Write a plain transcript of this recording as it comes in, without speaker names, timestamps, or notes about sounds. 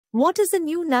What is the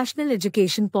new National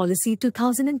Education Policy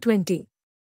 2020?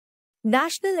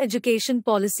 National Education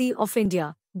Policy of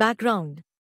India. Background.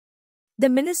 The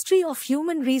Ministry of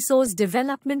Human Resource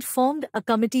Development formed a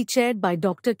committee chaired by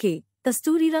Dr.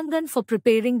 Kasturirangan for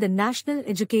preparing the National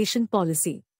Education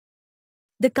Policy.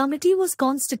 The committee was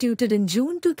constituted in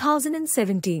June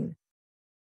 2017.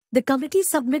 The committee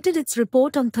submitted its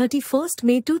report on 31st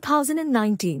May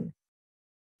 2019.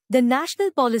 The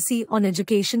National Policy on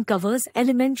Education covers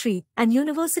elementary and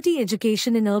university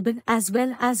education in urban as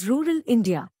well as rural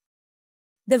India.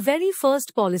 The very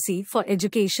first policy for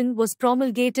education was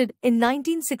promulgated in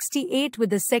 1968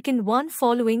 with the second one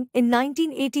following in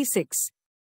 1986.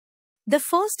 The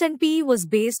first NPE was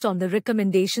based on the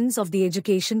recommendations of the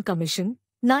Education Commission,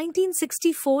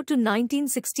 1964 to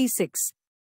 1966.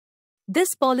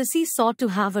 This policy sought to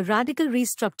have a radical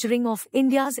restructuring of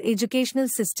India's educational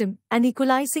system and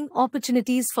equalizing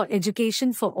opportunities for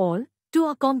education for all, to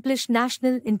accomplish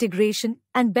national integration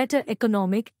and better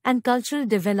economic and cultural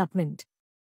development.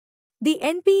 The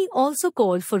NPE also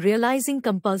called for realizing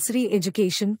compulsory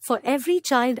education for every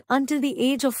child until the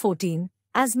age of 14,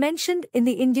 as mentioned in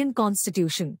the Indian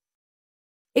Constitution.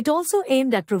 It also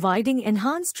aimed at providing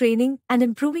enhanced training and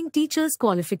improving teachers'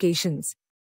 qualifications.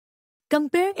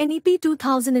 Compare NEP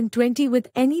 2020 with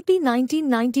NEP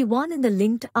 1991 in the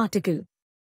linked article.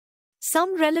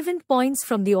 Some relevant points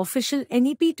from the official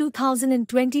NEP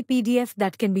 2020 PDF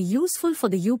that can be useful for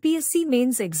the UPSC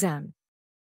mains exam.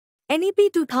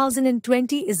 NEP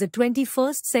 2020 is the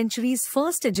 21st century's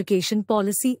first education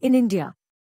policy in India.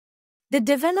 The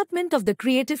development of the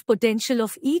creative potential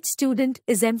of each student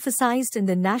is emphasized in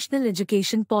the National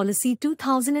Education Policy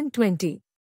 2020.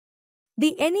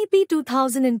 The NEP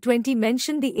 2020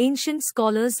 mentioned the ancient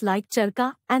scholars like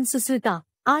Charaka and Susrita,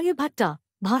 Aryabhatta,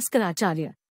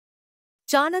 Bhaskaracharya,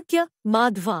 Chanakya,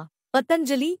 Madhva,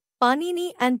 Patanjali,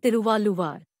 Panini and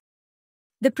Tiruvalluvar.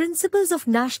 The principles of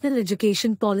National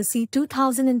Education Policy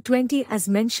 2020 as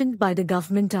mentioned by the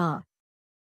government are: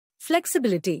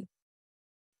 flexibility.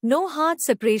 No hard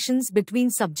separations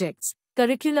between subjects,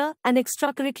 curricular and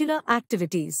extracurricular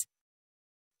activities.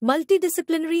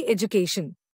 Multidisciplinary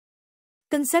education.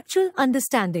 Conceptual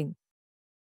understanding.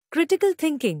 Critical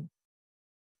thinking.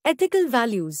 Ethical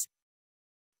values.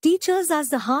 Teachers as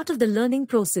the heart of the learning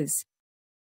process.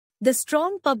 The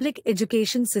strong public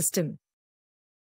education system.